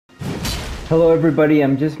Hello everybody,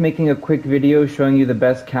 I'm just making a quick video showing you the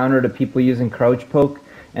best counter to people using crouch poke,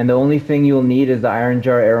 and the only thing you'll need is the Iron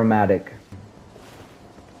Jar Aromatic.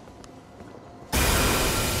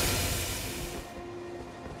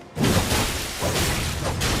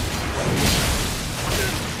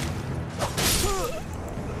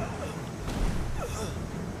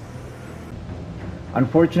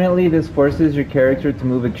 Unfortunately, this forces your character to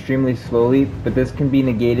move extremely slowly, but this can be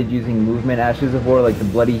negated using movement ashes of war like the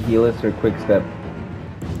Bloody Helix or Quick Step.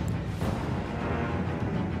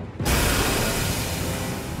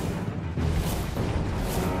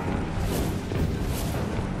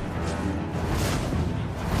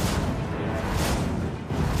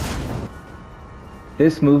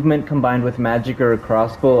 This movement combined with magic or a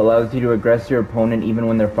crossbow allows you to aggress your opponent even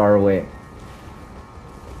when they're far away.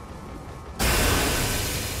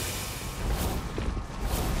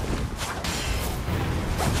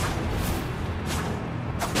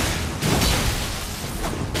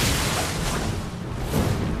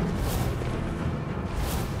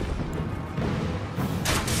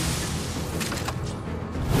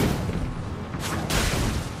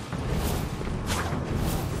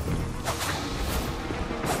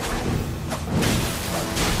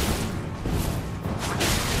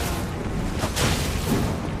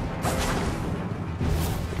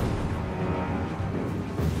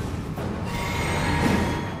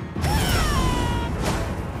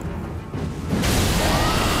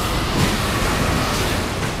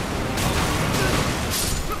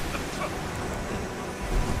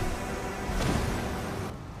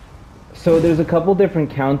 So there's a couple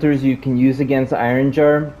different counters you can use against Iron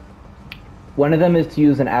Jar. One of them is to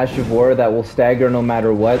use an Ash of War that will stagger no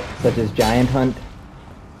matter what, such as Giant Hunt.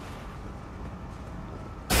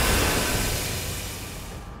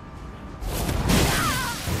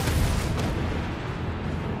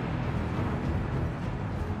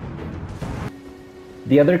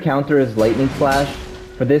 The other counter is Lightning Slash.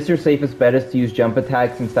 For this, your safest bet is to use jump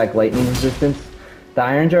attacks and stack lightning resistance. The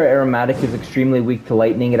Iron Jar Aromatic is extremely weak to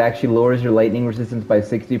lightning. It actually lowers your lightning resistance by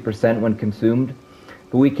 60% when consumed.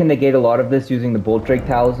 But we can negate a lot of this using the Bolt Drake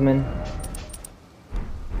Talisman.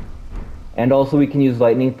 And also we can use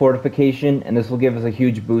Lightning Fortification, and this will give us a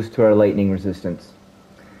huge boost to our lightning resistance.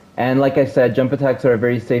 And like I said, jump attacks are a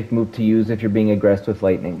very safe move to use if you're being aggressed with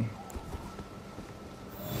lightning.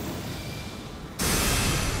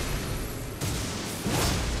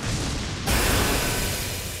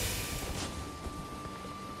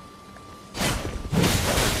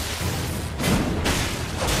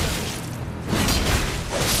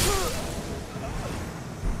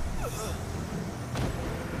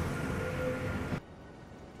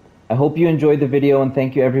 I hope you enjoyed the video, and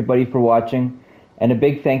thank you everybody for watching. And a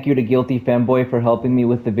big thank you to Guilty Femboy for helping me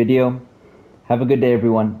with the video. Have a good day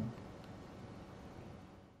everyone.